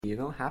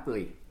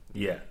happily.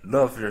 Yeah,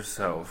 love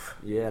yourself.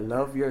 Yeah,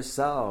 love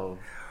yourself.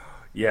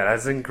 Yeah,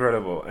 that's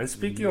incredible. And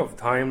speaking Mm. of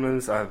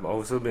timeless, I've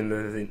also been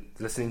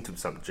listening to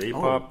some Oh,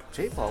 J-pop.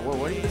 J-pop. What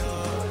are you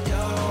listening to?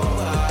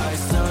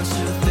 Don't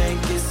you think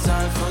it's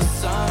time for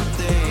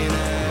something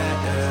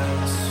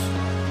else?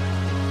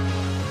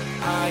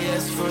 I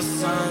asked for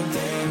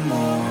something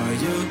more.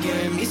 You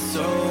gave me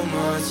so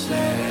much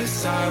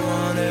less. I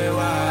wonder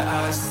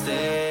why I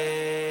stay.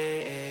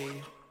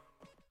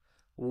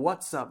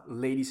 What's up,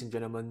 ladies and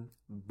gentlemen,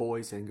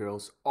 boys and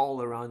girls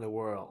all around the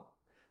world?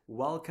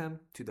 Welcome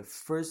to the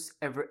first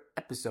ever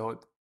episode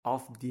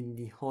of the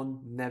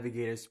Nihon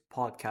Navigators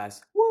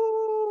Podcast.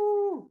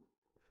 Woo!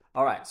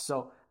 All right,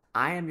 so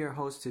I am your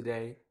host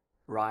today,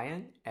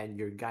 Ryan, and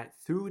your guide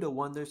through the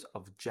wonders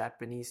of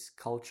Japanese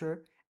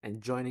culture.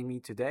 And joining me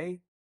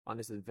today on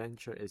this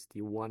adventure is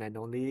the one and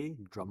only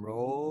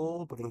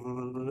drumroll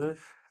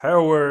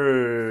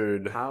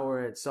Howard!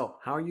 Howard. So,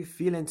 how are you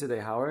feeling today,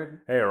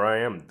 Howard? Hey,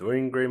 Ryan, I'm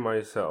doing great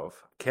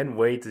myself. Can't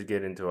wait to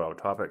get into our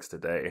topics All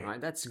today. right,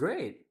 that's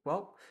great.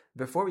 Well,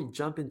 before we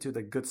jump into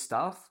the good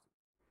stuff,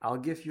 I'll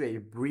give you a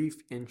brief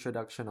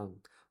introduction on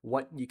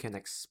what you can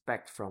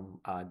expect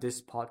from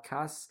this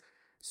podcast.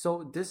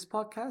 So, this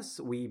podcast,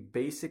 we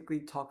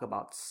basically talk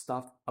about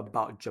stuff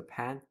about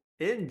Japan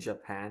in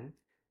Japan,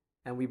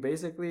 and we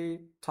basically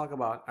talk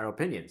about our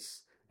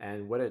opinions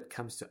and whether it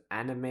comes to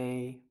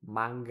anime,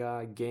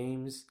 manga,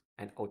 games,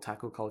 and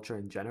otaku culture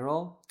in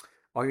general.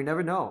 Or you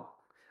never know,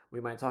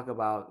 we might talk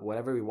about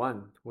whatever we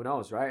want. Who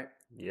knows, right?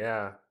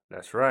 Yeah,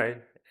 that's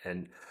right.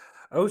 And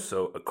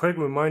also, a quick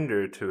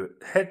reminder to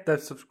hit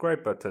that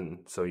subscribe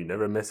button so you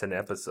never miss an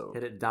episode.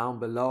 Hit it down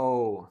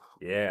below.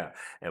 Yeah,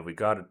 and we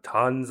got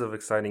tons of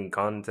exciting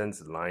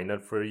contents lined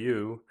up for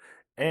you.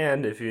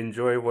 And if you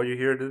enjoy what you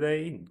hear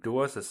today, do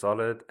us a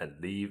solid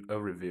and leave a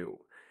review.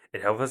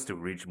 It helps us to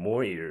reach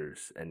more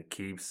ears and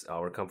keeps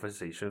our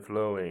conversation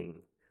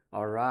flowing.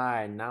 All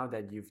right, now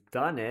that you've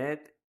done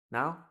it,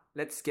 now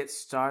let's get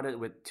started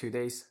with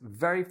today's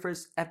very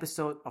first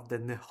episode of the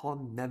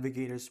Nihon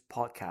Navigators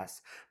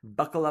Podcast.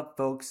 Buckle up,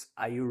 folks.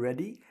 Are you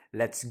ready?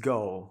 Let's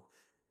go.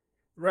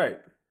 Right.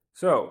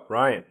 So,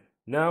 Ryan,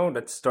 now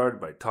let's start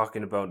by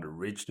talking about the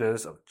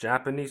richness of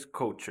Japanese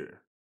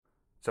culture.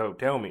 So,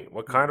 tell me,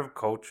 what kind of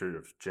culture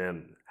of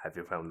gem have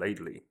you found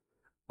lately?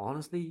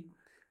 Honestly,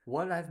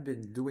 what I've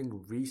been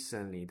doing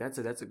recently, that's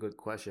a good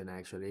question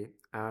actually.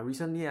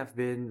 Recently I've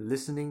been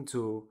listening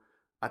to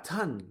a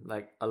ton,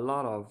 like a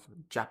lot of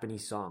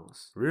Japanese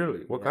songs.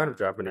 Really? What kind Yeah, of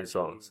Japanese actually.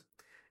 songs?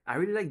 I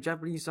really like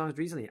Japanese songs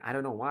recently. I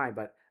don't know why,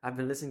 but I've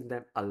been listening to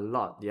them a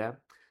lot, yeah.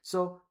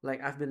 So,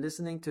 like I've been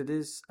listening to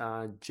this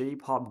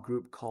J-pop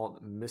group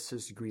called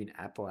Mrs. Green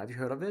Apple. Have you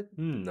heard of it?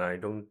 I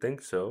don't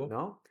think so.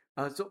 No?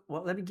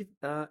 Let me give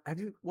have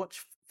you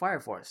watched Fire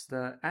Force,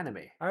 the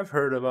anime? I've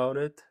heard about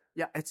it.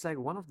 Yeah, it's like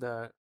one of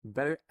the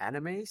better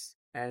animes,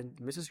 and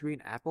Mrs.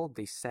 Green Apple,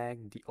 they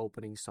sang the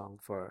opening song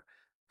for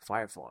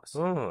Fire Force.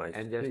 Oh, I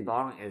And their see.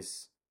 song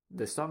is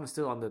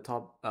still on the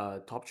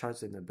top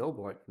charts in the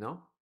Billboard,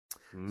 no?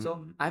 So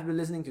Mm. I've been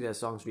listening to their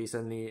songs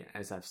recently,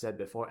 as I've said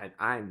before, and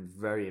I'm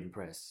very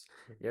impressed.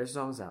 Their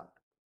songs are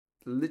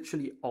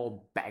literally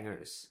all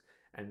bangers,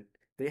 and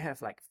they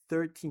have like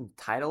 13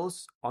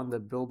 titles on the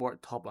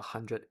Billboard Top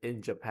 100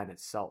 in Japan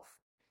itself.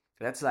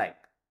 That's like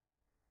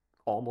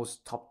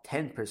almost top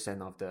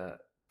 10% of the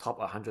top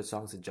 100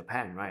 songs in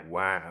Japan, right?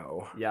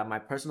 Wow. Yeah, my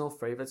personal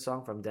favorite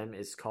song from them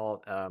is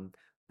called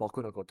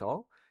Boku no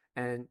Koto,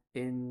 and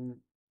in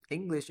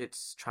English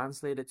it's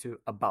translated to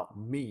About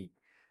Me.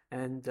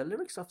 And the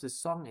lyrics of this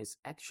song is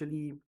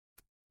actually,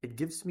 it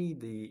gives me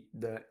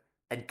the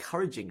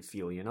encouraging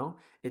feel, you know?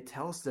 It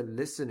tells the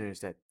listeners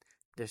that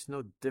there's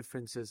no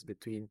differences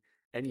between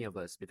any of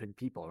us, between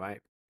people,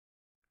 right?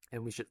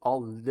 And we should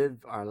all live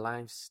our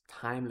lives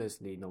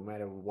timelessly, no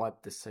matter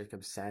what the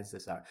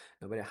circumstances are.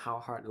 No matter how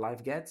hard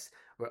life gets,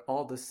 we're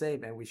all the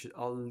same, and we should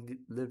all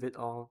live it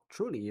all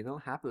truly,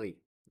 happily.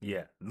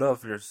 Yeah,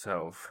 love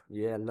yourself.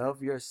 Yeah,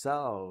 love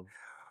yourself.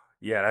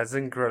 Yeah, that's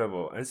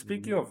incredible. And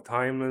speaking Mhm. of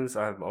timeless,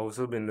 I've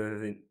also been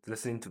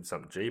listening to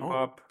some Oh,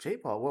 J-pop.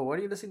 J-pop. Well, what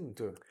are you listening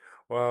to?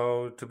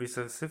 Well, to be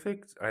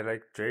specific, I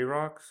like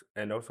J-rocks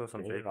and also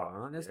some J-pop. J-pop.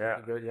 Huh? That's Yeah.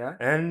 pretty good, yeah.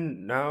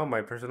 And now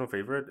my personal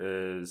favorite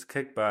is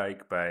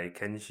Kickback by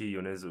Kenshi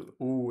Yonezu.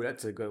 Ooh,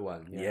 that's a good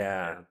one. Yeah.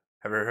 Yeah,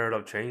 Have you heard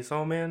of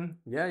Chainsaw Man?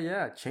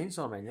 yeah.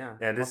 Chainsaw Man, yeah.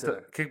 Yeah, this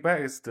the Popular.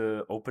 Kickback is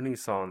the opening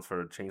song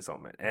for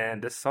Chainsaw Man. And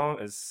Mhm. this song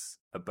is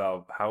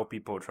about how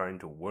people are trying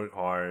to work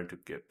hard to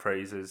get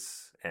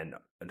praises and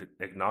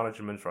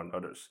acknowledgement from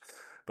others.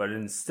 But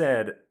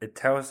instead, it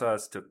tells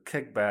us to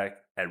kick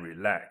back and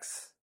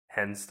relax,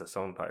 hence the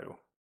song title.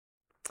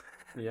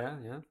 Yeah.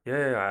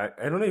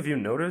 I don't know if you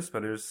noticed,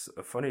 but there's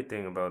a funny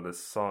thing about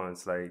this song.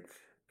 It's like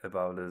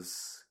about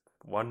this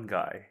one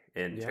guy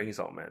in Yeah.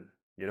 Chainsaw Man.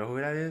 You know who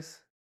that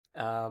is?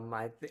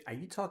 Are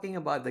you talking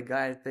about the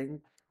guy? I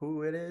think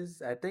who it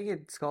is. I think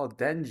it's called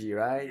Denji,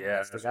 right? Yeah,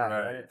 That's the that's guy,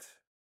 right? right.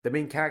 The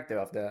main character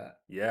of the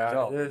Yeah,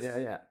 show. it is.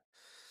 Yeah.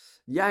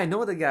 Yeah, I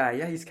know the guy.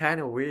 Yeah, he's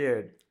kind of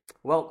weird.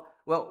 Well,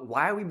 Well,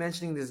 why are we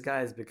mentioning this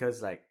guy is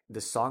because like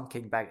the song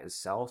Kickback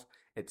itself,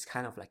 it's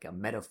kind of like a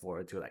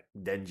metaphor to like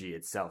Denji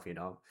itself, you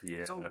know?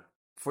 Yeah. So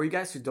for you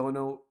guys who don't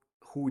know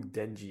who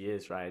Denji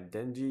is, right?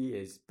 Denji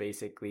is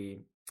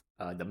basically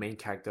the main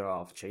character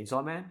of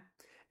Chainsaw Man.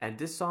 And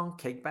this song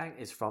Kickback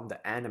is from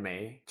the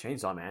anime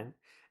Chainsaw Man.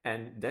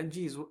 And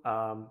Denji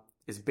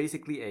is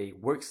basically a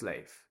work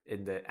slave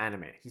in the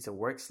anime. He's a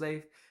work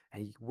slave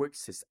and he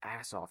works his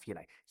ass off.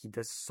 He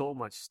does so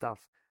much stuff,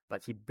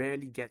 but he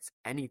barely gets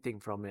anything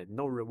from it.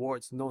 No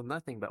rewards, no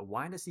nothing. But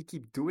why does he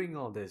keep doing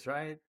all this,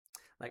 right?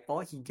 Like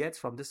all he gets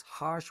from this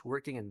harsh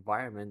working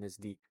environment is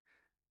the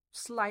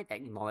slight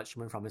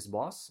acknowledgement from his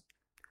boss,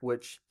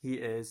 which he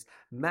is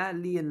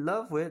madly in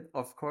love with.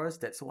 Of course,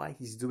 that's why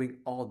he's doing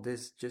all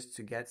this just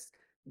to get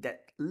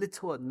that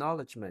little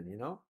acknowledgement, you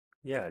know?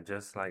 Yeah,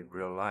 just like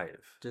real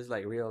life. Just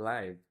like real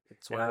life.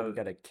 That's why we Yeah,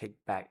 gotta kick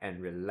back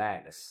and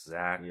relax.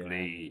 Yeah.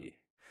 exactly.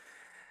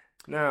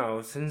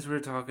 Now, since we're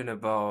talking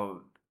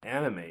about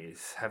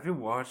animes, have you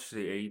watched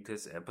the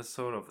 80th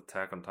episode of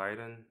Attack on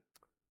Titan,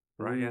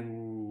 Ryan?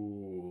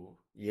 Ooh.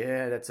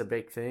 Yeah, that's a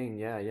big thing.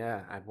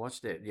 Yeah. I've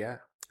watched it. Yeah.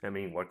 I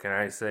mean, what can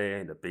I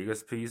say? The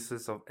biggest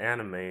pieces of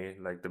anime,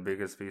 like the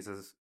biggest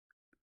pieces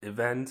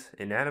event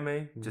in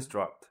anime, just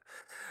dropped.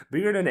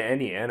 Bigger than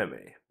any anime.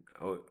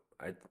 Oh,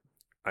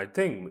 I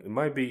think it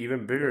might be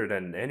even bigger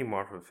than any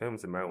Marvel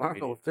films in my Marvel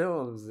opinion.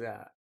 films,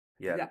 yeah.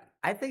 Yeah. Yeah,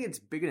 I think it's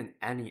bigger than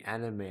any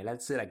anime.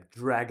 Let's say like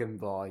Dragon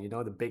Ball, you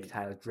know, the big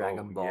title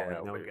Dragon Ball, yeah,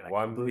 you know, with like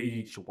One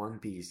Bleach, Piece. One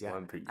Piece, yeah.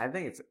 One Piece. I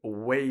think it's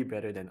way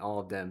better than all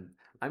of them.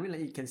 I mean, like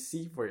you can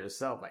see for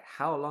yourself, like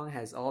how long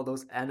has all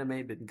those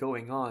anime been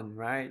going on,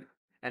 right?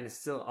 And it's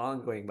still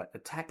ongoing. But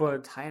Attack on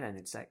But Titan,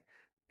 it's like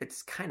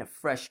it's kind of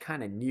fresh,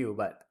 kind of new,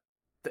 but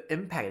the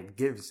impact it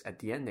gives at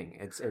the ending,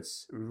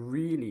 it's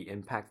really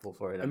impactful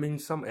for I the mean,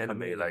 some anime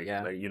community,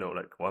 yeah. like you know,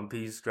 like One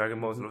Piece,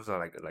 Dragon Ball, Mhm. those are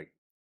like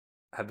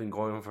have been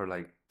going on for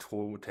like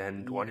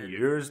 10, 20 Yeah,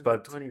 years,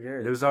 but 20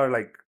 years. those are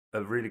like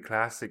a really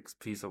classic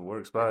piece of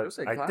works. Yeah, But those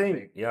are I think,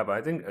 classic. yeah, but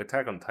I think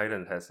Attack on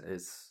Titan has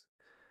its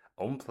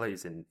own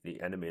place in the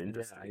anime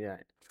industry. Yeah,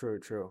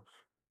 true.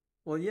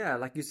 Well, yeah,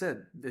 like you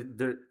said,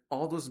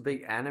 all those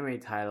big anime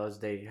titles,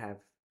 they have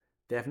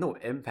no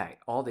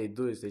impact. All they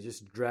do is they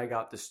just drag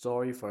out the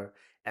story for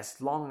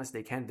as long as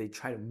they can. They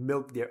try to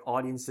milk their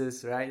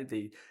audiences, right?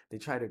 They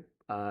try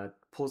to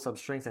pull some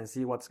strings and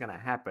see what's gonna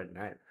happen,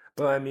 right?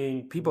 But I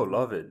mean, people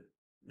love it.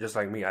 Just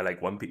like me, I like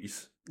One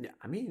Piece. Yeah,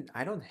 I mean,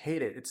 I don't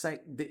hate it. It's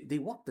like they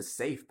walk the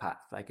safe path.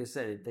 Like I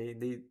said,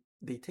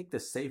 they take the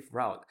safe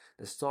route.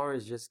 The story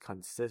is just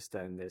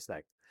consistent. There's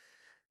like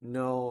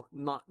no,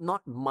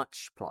 not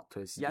much plot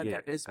twist. Yeah,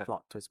 Yeah, there is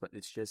plot twist, but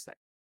it's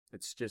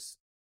just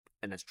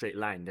in a straight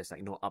line. There's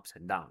like no ups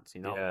and downs,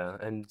 you know? yeah,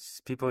 and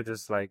people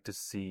just like to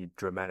see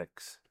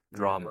dramatics,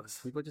 dramas.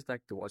 People just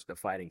like to watch the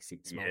fighting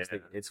scenes mostly.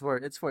 Yeah. It's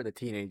for the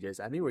teenagers.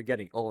 I mean, we're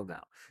getting old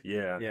now.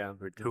 Yeah, Yeah.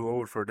 we're too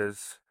old for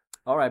this.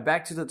 All right,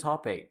 back to the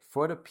topic.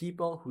 For the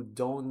people who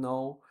don't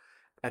know,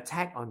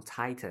 Attack on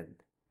Titan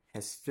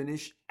has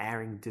finished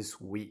airing this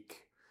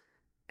week.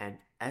 And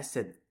as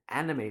an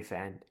anime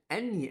fan,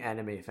 any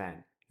anime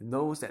fan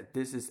knows that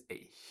this is a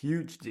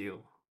huge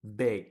deal.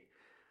 Big.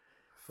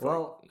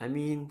 Well, I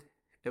mean,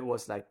 it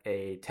was like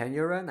a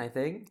 10-year run, I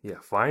think. Yeah,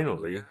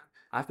 finally.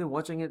 I've been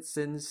watching it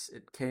since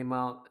it came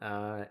out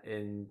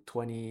in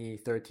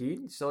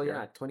 2013. So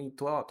yeah,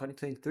 2012,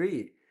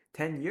 2023,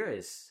 10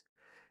 years.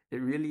 It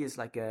really is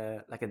like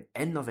an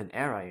end of an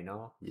era, you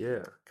know?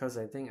 Yeah. Because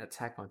I think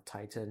Attack on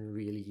Titan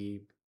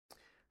really,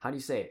 how do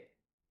you say it?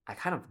 I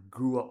kind of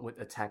grew up with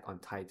Attack on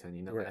Titan,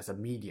 you know, Yeah. as a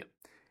medium.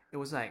 It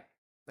was like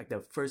the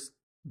first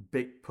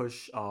big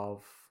push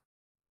of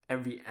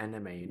every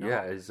anime, you know?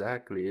 Yeah,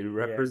 exactly. It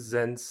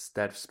represents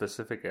that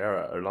specific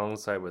era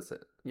alongside with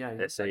it. Yeah,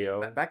 it's like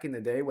SAO. back in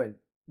the day when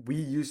we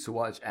used to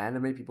watch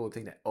anime, people would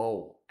think that,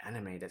 oh,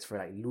 anime, that's for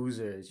like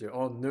losers. You're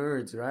all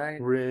nerds, right?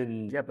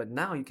 Cringe. Yeah, but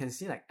now you can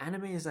see like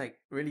anime is like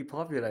really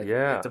popular.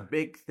 Yeah. It's a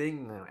big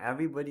thing now.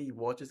 Everybody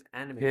watches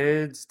anime.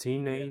 Kids,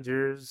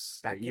 teenagers,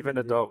 Back in even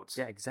the day- adults.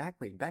 Yeah,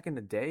 exactly. Back in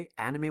the day,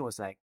 anime was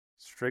like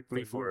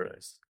Strictly for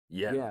boomers.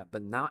 yeah. Yeah,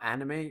 but now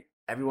anime,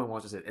 everyone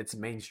watches it. It's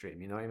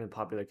mainstream, you know, even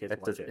popular kids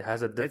watch It it.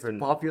 has a It's different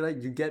popular.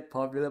 You get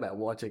popular by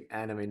watching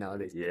anime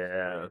nowadays.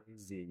 yeah.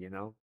 Crazy, you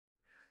know?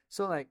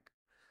 So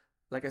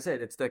like I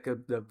said, it's like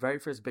the very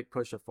first big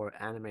push for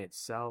anime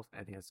itself,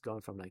 and it has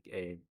gone from like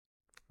a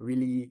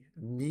really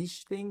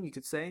niche thing, you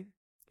could say,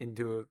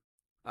 into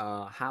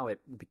how it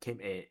became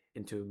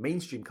into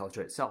mainstream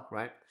culture itself,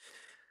 right?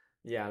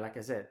 Yeah, like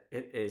I said,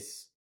 it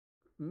is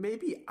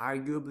maybe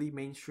arguably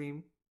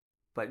mainstream,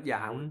 but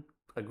yeah, I would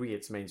agree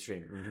it's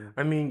mainstream.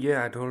 I mean,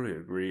 yeah, I totally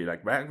agree.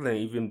 Like back then,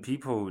 even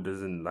people who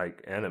doesn't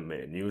like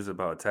anime news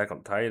about Attack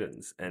on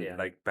Titans, and Yeah.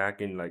 like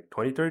back in like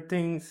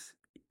 2013,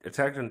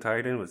 Attack on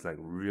Titan was like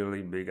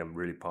really big and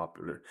really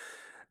popular.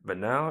 But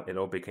now it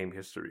all became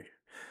history.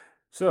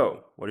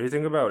 So, what do you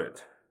think about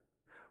it?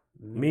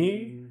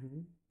 Me,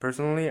 Mhm.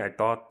 personally, I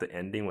thought the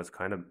ending was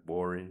kind of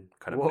boring,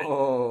 kind of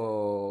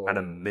Whoa.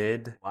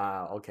 mid.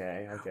 Wow,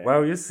 okay.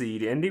 Well, you see,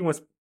 the ending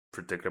was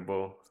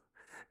predictable.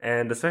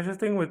 And the special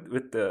thing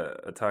with the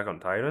Attack on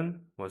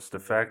Titan was the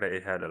fact that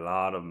it had a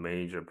lot of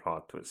major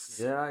plot twists.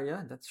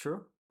 Yeah, that's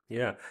true.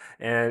 Yeah,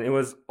 and it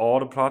was all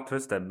the plot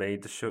twists that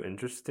made the show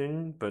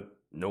interesting, but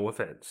no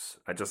offense,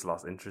 I just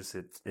lost interest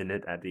in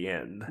it at the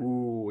end.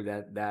 Ooh,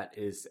 that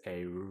is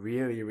a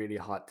really, really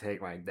hot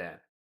take right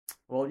there.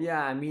 Well,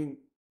 yeah, I mean,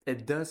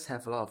 it does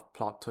have a lot of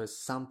plot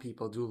twists. Some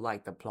people do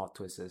like the plot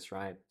twists,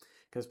 right?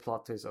 Because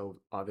plot twists,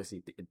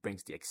 obviously, it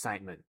brings the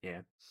excitement,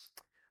 yeah.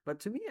 But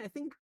to me, I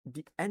think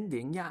the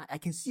ending, yeah, I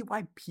can see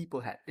why people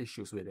had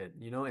issues with it.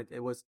 You know, it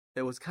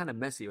was kind of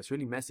messy. It was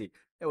really messy.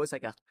 It was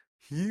like a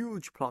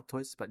huge plot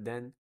twist, but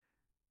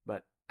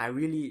I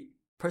really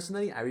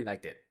personally I really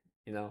liked it.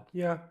 You know,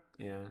 Yeah,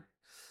 yeah.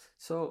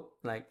 So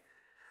like,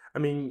 I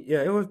mean,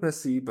 yeah, it was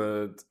messy,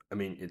 but I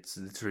mean, it's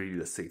literally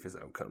the safest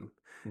outcome.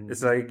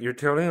 It's mhm. like you're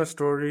telling a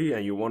story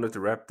and you wanted to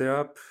wrap it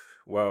up.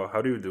 Well,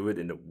 how do you do it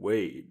in a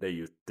way that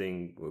you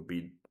think will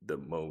be the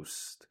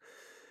most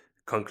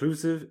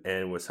conclusive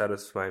and will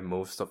satisfy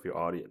most of your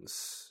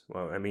audience?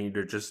 Well, I mean,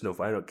 there's just no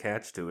final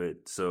catch to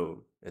it,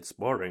 so it's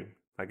boring,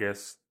 I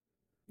guess.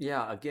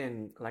 Yeah,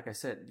 again, like I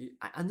said,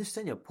 I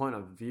understand your point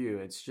of view.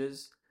 It's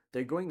just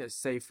they're going the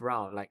safe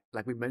route, like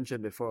we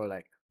mentioned before,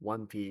 like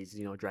One Piece,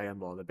 Dragon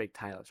Ball, the big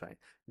titles, right?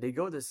 They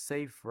go the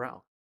safe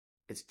route.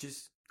 It's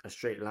just a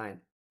straight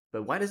line.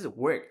 But why does it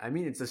work? I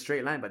mean, it's a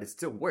straight line, but it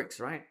still works,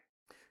 right?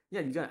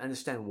 Yeah, you gotta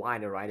understand why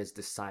the writers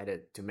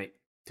decided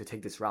to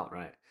take this route,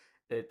 right?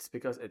 It's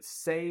because it's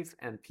safe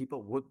and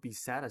people would be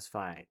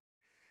satisfied.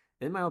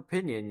 In my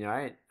opinion,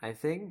 right, I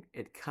think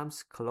it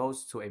comes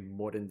close to a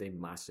modern day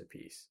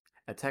masterpiece.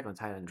 Attack on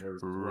Titan is what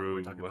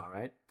we're talking True. about,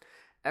 right?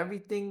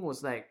 Everything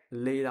was like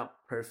laid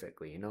out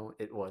perfectly,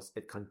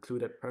 it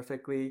concluded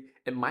perfectly.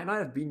 It might not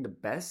have been the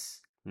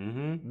best.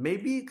 Mm-hmm.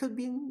 Maybe it could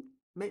be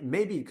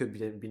maybe it could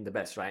be been the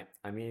best, right?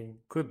 I mean,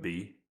 Could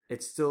be.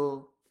 it's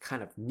still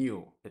kind of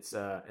new. It's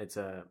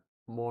a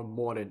more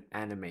modern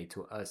anime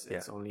to us. Yeah.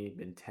 It's only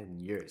been 10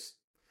 years.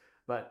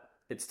 But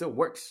it still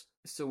works.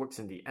 It still works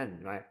in the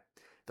end, right?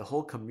 The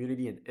whole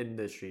community and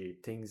industry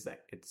thinks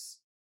that it's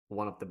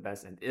one of the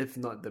best, and if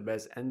not the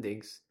best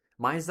endings,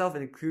 myself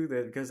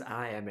included, because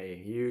I am a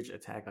huge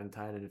Attack on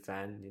Titan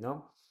fan.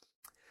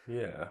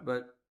 Yeah.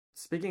 But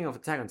speaking of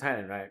Attack on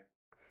Titan, right?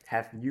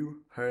 Have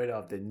you heard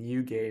of the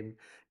new game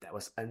that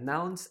was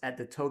announced at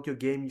the Tokyo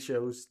Game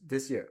Shows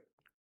this year?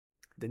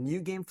 The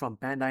new game from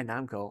Bandai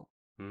Namco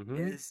Mm-hmm.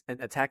 is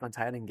an Attack on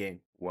Titan game.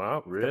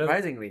 Wow, really?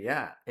 Surprisingly,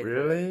 yeah.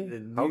 Really?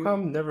 The How new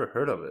come never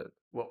heard of it?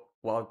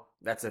 well,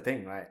 that's the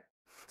thing, right?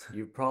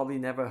 You probably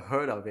never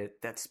heard of it.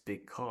 That's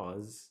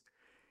because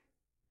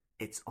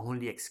it's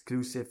only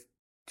exclusive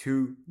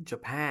to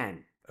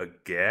Japan.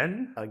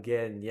 Again?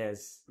 Again,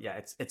 yes. Yeah,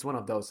 it's one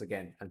of those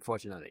again,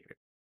 unfortunately.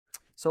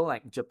 So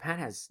like Japan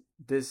has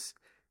this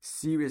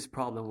serious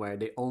problem where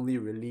they only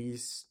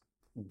release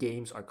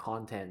games or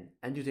content,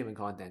 entertainment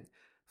content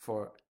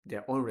for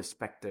their own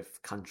respective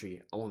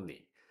country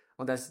only.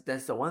 Well,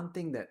 that's the one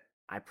thing that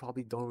I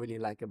probably don't really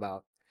like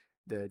about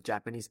the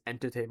Japanese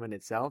entertainment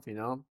itself.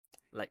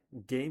 Like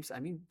games. I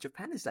mean,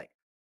 Japan is like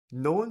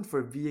known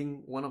for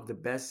being one of the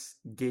best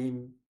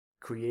game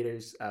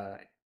creators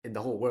in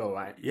the whole world,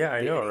 right? Yeah, I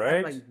They, know, they have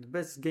right? like the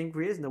best game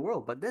creators in the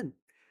world, but then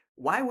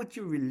why would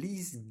you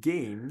release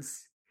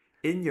games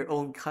in your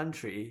own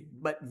country,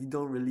 but you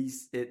don't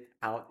release it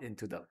out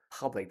into the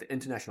public, the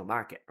international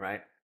market,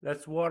 right?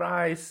 That's what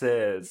I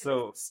said.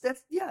 So,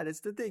 That's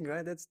the thing,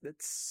 right? That's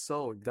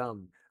so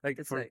dumb. like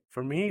It's for like,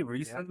 for me, yeah,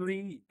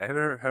 recently, I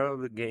ever heard of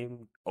the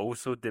game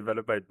also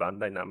developed by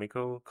Bandai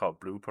Namco called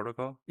Blue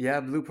Protocol? yeah,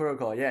 Blue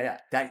Protocol, yeah,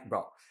 that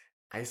bro.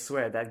 I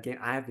swear that game.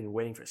 I have been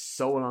waiting for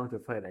so long to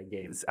play that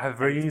game, I've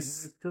and already,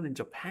 it's still in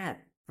Japan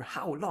for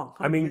how long?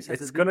 How I many mean, years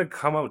has it's it been? gonna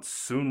come out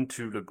soon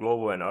to the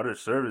global and other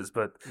service,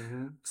 but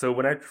Mm-hmm. so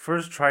when I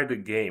first tried the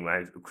game,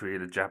 I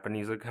created a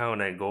Japanese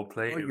account and go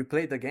play Oh, it. you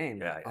played the game?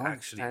 Yeah, I Oh,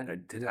 actually, I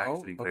and did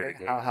actually play the okay.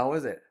 game. How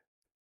was it?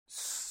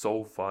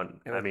 So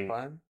fun. It I was mean,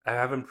 fun. I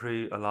haven't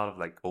played a lot of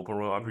like open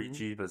world Mm-hmm.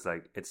 RPG, but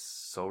it's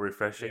so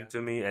refreshing Yeah,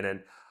 to me, and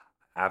then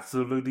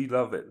absolutely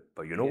love it.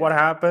 But you know what yeah.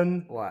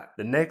 happened? What?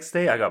 The next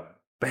day I got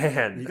You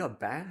banned. got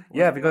banned?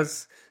 Yeah, What?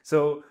 because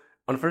so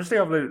on the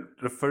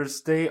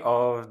first day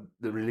of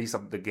the release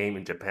of the game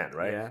in Japan,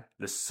 right? Yeah.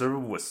 The server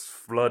was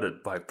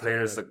flooded by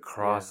players Flooded.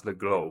 across Yeah. the Yeah.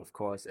 globe. Of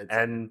course, it's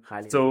And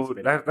highly so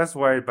anticipated. that's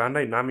why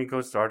Bandai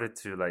Namco started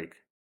to like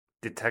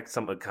detect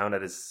some account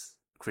that is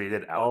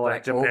created Oh, outside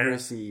like Japan.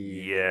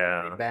 overseas. They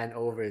Yeah. ban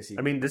overseas.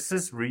 I mean, this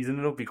is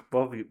reasonable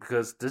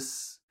because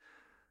this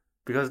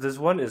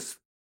one is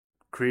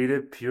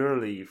created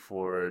purely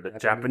for the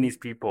Japanese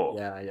people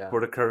Yeah. for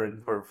the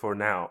current for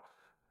now.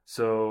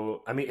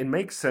 So I mean, it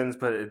makes sense,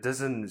 but it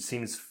doesn't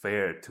seems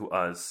fair to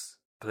us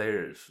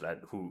players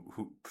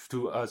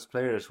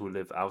who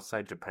live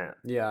outside Japan.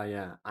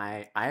 Yeah.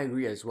 I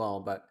agree as well,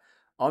 but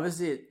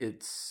obviously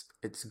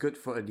it's good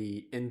for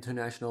the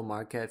international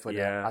market for the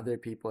Yeah. other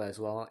people as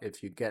well.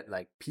 If you get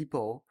like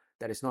people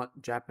that is not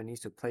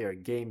Japanese to play your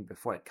game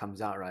before it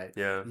comes out, right?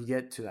 Yeah. You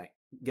get to like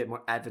get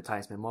more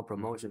advertisement, more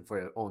promotion for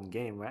your own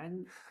game, right?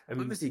 And I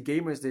mean, obviously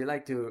gamers they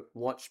like to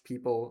watch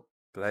people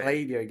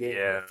play their game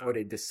Yeah. before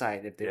they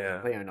decide if they want to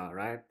Yeah. play or not,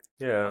 right?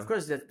 Yeah. Of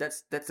course,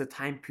 that's the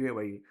time period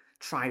where you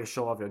try to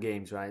show off your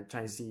games, right?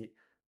 Try to see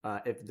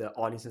if the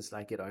audiences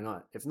like it or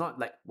not. If not,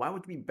 like, why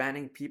would we be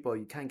banning people?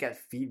 You can't get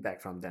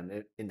feedback from them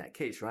in that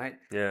case, right?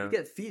 Yeah. You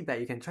get feedback,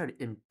 you can try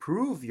to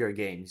improve your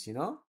games, you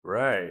know?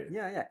 Right.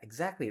 Yeah,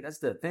 exactly. That's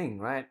the thing,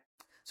 right?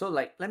 So,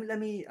 like, let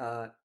me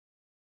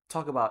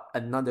talk about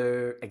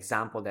another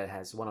example that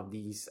has one of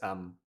these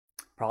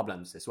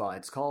problems as well.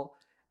 It's called,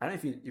 I don't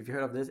know if you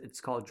heard of this.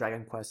 It's called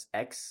Dragon Quest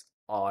X,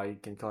 or you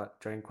can call it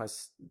Dragon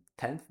Quest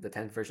 10th, the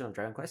 10th version of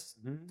Dragon Quest.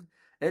 Mhm.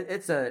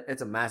 It's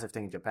a massive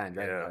thing in Japan,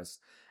 Dragon Yeah. Quest,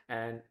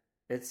 and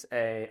it's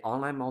a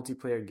online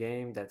multiplayer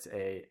game that's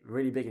a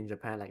really big in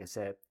Japan, like I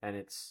said, and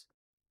it's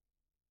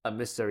a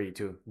mystery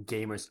to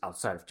gamers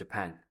outside of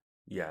Japan.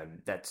 Yeah.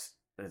 That's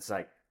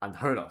like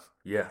unheard of.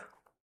 Yeah.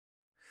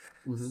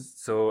 Mhm.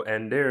 So,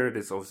 and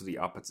there's also the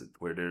opposite,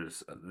 where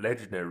there's a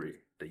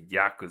legendary, the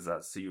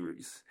Yakuza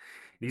series.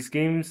 These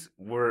games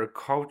were a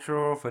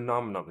cultural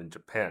phenomenon in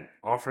Japan,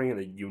 offering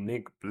a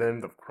unique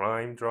blend of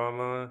crime,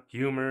 drama,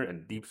 humor,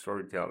 and deep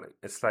storytelling.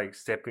 It's like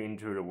stepping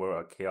into the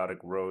world,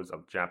 chaotic worlds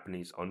of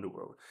Japanese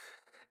underworld.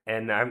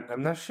 And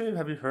I'm not sure,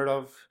 have you heard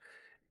of?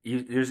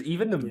 There's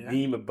even a Yeah.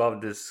 meme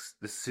about this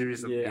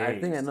series of Yeah, I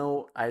think I games.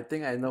 know. I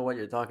think I know what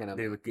you're talking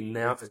They about.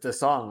 now It's the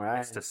song, right?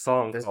 it's the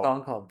song The called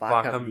song called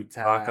Baka Baka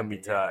Mitai.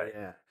 Mitai.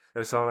 Yeah,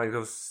 The song like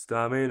goes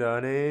Dame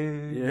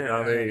dane,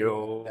 yeah. dame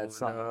yo, That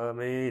song.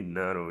 dame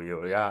nano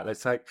yo. Yeah,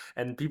 it's like,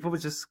 and people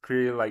would just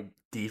create like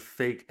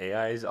deepfake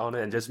AIs on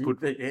it and just put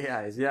Deepfake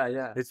AIs.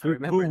 Yeah. it's I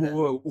remember that.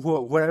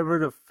 whatever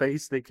the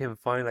face they can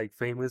find, like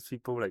famous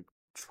people like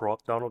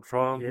Trump, Donald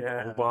Trump,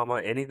 Yeah.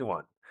 Obama,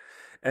 anyone,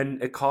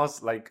 and it's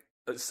caused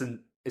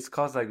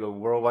like a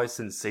worldwide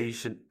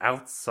sensation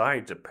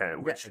outside Japan,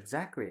 Yeah, which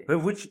exactly.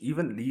 which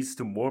even leads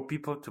to more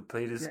people to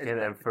play this Yeah, game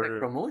and it's like further.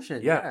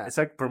 promotion. Yeah, Yeah. it's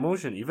like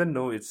promotion, even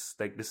though it's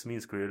like this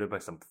means created by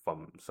some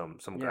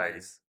Yeah.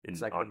 guys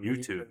It's like on for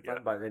memes YouTube. and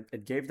fun, but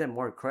it gave them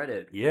more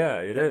credit. Yeah,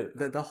 it is.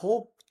 The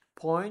whole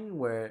point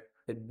where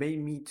it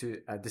made me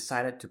to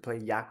decided to play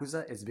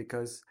Yakuza is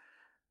because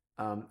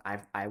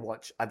I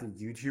watch other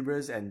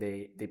YouTubers and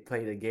they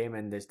play the game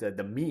and there's the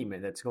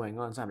meme that's going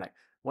on. So I'm like,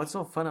 what's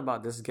so fun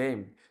about this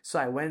game? So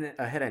I went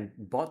ahead and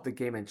bought the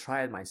game and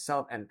tried it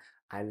myself, and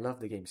I love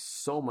the game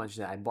so much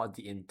that I bought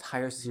the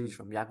entire series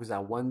from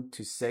Yakuza 1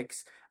 to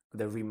 6,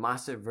 the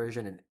remastered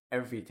version and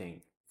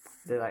everything.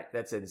 They're like,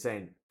 that's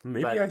insane.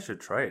 Maybe But I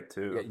should try it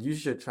too. yeah, you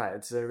should try it.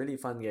 It's a really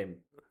fun game.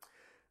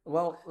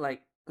 Well,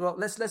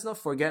 let's not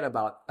forget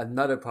about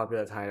another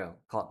popular title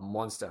called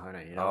Monster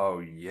Hunter, you know? Oh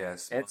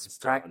yes, It's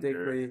Monster Hunter.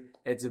 practically,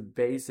 it's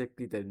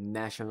basically the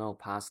national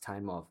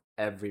pastime of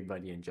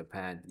everybody in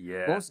Japan.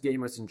 Yeah. Most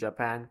gamers in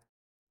Japan,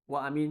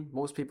 well, I mean,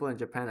 most people in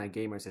Japan are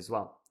gamers as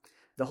well.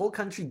 The whole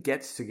country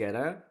gets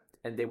together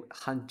and they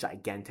hunt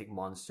gigantic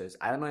monsters.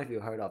 I don't know if you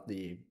heard of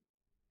the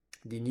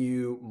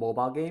new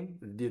mobile game,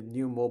 the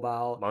new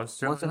mobile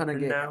Monster Hunter Hunter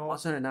game. now?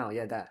 Monster Hunter Now,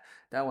 yeah,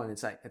 that one.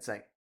 It's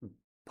like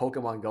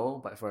Pokemon Go,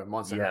 but for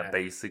Monster Yeah, Hunter.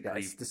 Yeah, basically.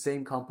 it's the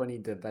same company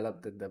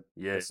developed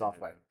Yeah. the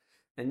software.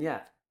 And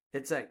yeah,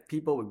 it's like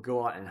people would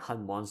go out and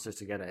hunt monsters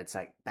together. It's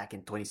like back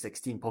in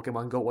 2016,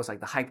 Pokemon Go was like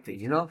the hype thing,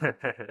 you know?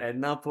 And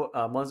now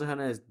Monster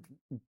Hunter is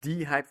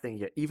the hype thing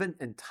here. Even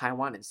in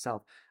Taiwan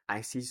itself,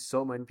 I see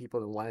so many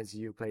people in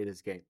YZU play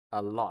this game.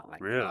 A lot,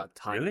 like Really? a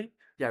ton. Really?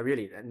 Yeah,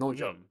 really, no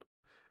joke. Mm.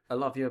 A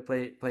lot of people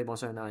play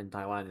Monster Hunter now in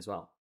Taiwan as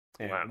well,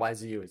 and Wow.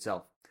 YZU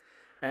itself.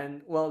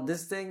 And well,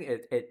 this thing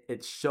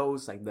it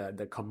shows like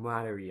the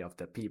camaraderie of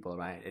the people,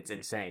 right? It's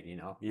insane, you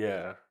know.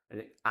 Yeah.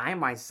 I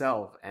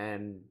myself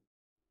am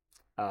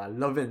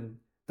loving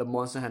the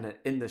Monster Hunter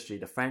industry,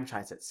 the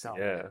franchise itself.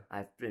 Yeah.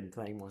 I've been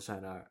playing Monster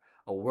Hunter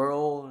A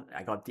World.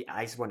 I got the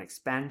Iceborne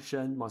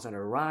expansion, Monster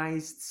Hunter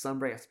Rise,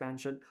 Sunbreak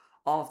expansion,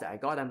 all of that. I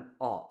got them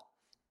all,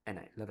 and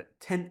I love it.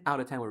 10 out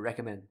of 10 would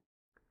recommend.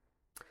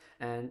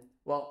 And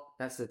well,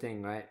 that's the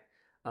thing, right?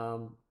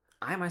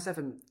 I myself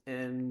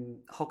am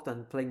hooked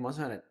on playing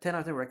Monster Hunter. 10 out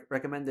of 10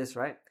 recommend this,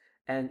 right?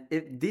 And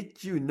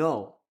did you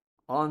know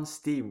on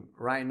Steam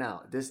right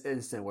now, this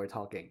instant we're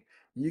talking,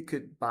 you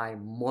could buy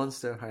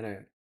Monster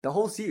Hunter, the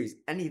whole series,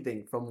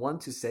 anything from 1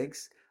 to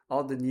 6,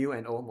 all the new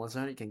and old Monster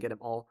Hunter, you can get them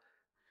all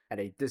at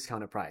a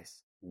discounted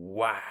price.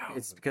 Wow.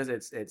 It's because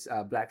it's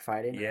Black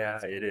Friday. Yeah,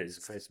 It's it is.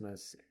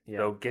 Christmas. Yeah.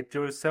 So get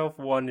yourself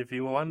one if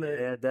you want it.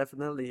 Yeah,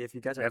 definitely. If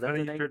you guys are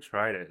Definitely listening, should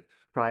try it.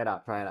 try it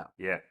out. Try it out.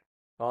 Yeah.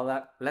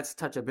 Well, let's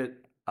touch a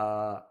bit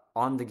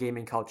on the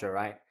gaming culture,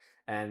 right?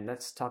 And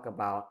let's talk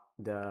about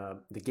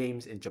the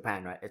games in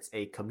Japan, right? It's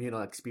a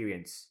communal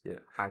experience. Yeah.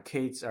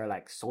 Arcades are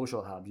like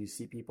social hubs. You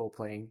see people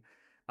playing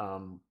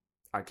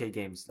arcade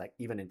games. Like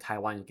even in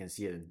Taiwan, you can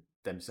see it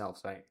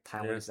themselves, right?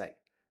 Taiwan Yeah. is like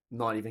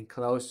not even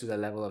close to the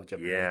level of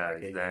Japan Yeah,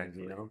 arcade games,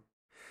 you exactly. know?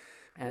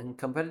 And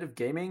competitive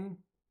gaming,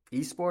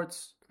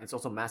 esports, it's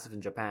also massive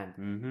in Japan.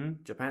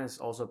 Mm-hmm. Japan has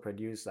also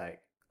produced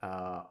like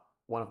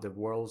one of the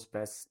world's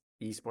best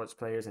esports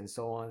players and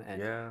so on,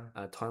 and Yeah,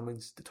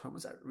 tournaments. The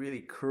tournaments are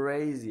really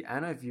crazy. I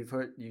don't know if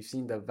you've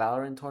seen the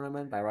Valorant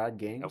tournament by Riot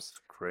that Games was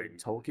in crazy.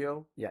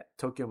 Tokyo. Yeah,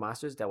 Tokyo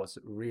Masters. That was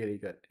really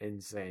good,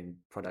 insane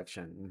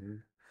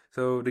production.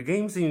 So the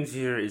game scenes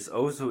here is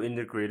also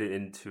integrated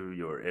into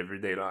your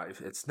everyday life.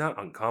 It's not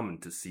uncommon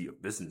to see a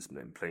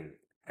businessman playing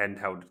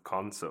handheld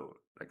console,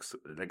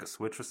 like a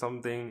Switch or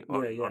something,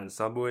 Yeah, yeah, on the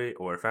subway,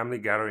 or a family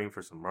gathering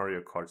for some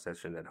Mario Kart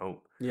session at home.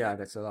 yeah.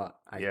 That's a lot.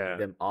 I see Yeah,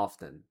 them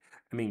often.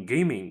 I mean,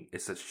 gaming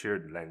is a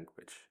shared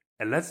language.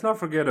 And let's not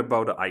forget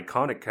about the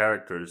iconic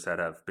characters that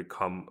have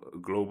become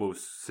global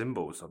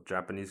symbols of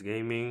Japanese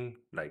gaming,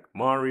 like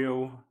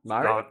Mario.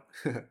 Mario?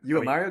 You I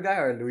a mean, Mario guy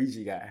or a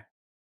Luigi guy?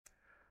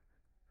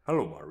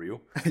 hello,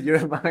 Mario. You're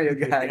a Mario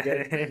guy, I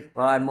guess.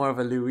 Well, I'm more of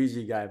a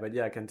Luigi guy, but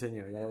yeah,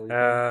 continue. Yeah, what were you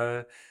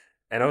saying?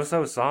 And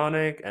also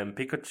Sonic and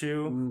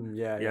Pikachu.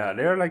 Yeah, Yeah, yeah.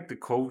 they're like the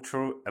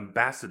cultural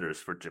ambassadors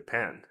for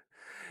Japan.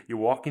 You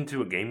walk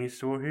into a gaming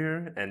store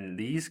here, and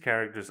these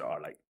characters are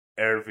like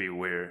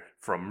everywhere,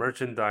 from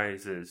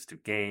merchandises to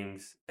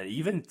games and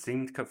even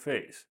themed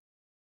cafes.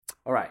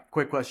 All right,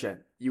 quick question.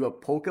 You a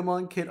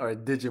Pokemon kid or a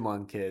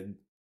Digimon kid?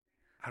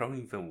 I don't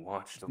even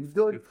watch You those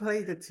don't two.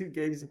 play the two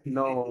games?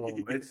 No,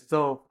 it's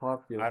so I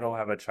popular. don't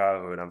have a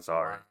childhood, I'm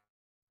sorry.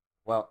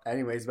 Well,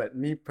 anyways, but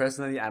me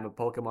personally, I'm a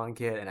Pokemon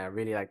kid and I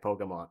really like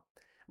Pokemon.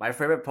 My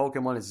favorite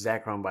Pokemon is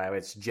Zekrom, by the way.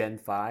 It's Gen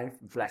 5,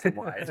 black and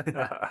white.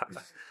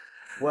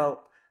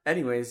 Well,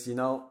 anyways,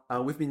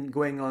 we've been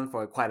going on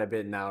for quite a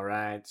bit now,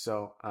 right?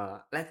 So,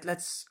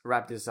 let's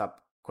wrap this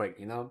up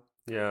quick.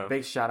 Yeah.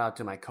 Big shout out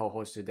to my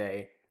co-host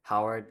today,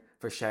 Howard,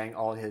 for sharing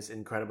all his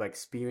incredible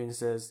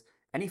experiences.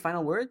 Any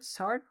final words,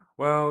 Howard?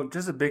 Well,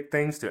 just a big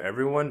thanks to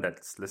everyone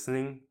that's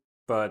listening.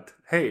 But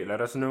hey, let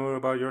us know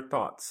about your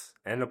thoughts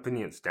and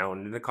opinions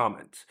down in the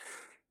comments.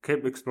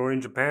 Keep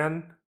exploring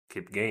Japan,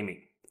 keep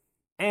gaming.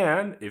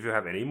 And if you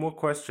have any more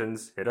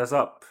questions, hit us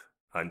up.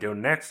 Until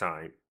next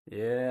time,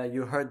 Yeah,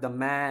 you heard the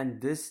man.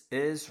 This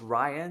is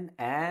Ryan,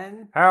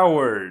 and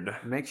Howard.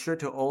 make sure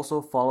to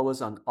also follow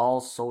us on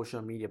all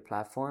social media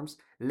platforms.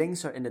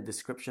 Links are in the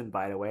description,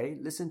 by the way.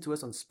 Listen to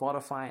us on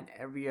Spotify and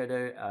every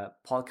other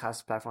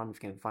podcast platform you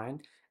can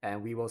find.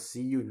 And we will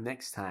see you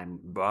next time.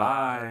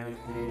 Bye.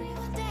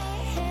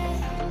 Bye.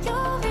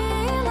 You'll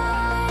be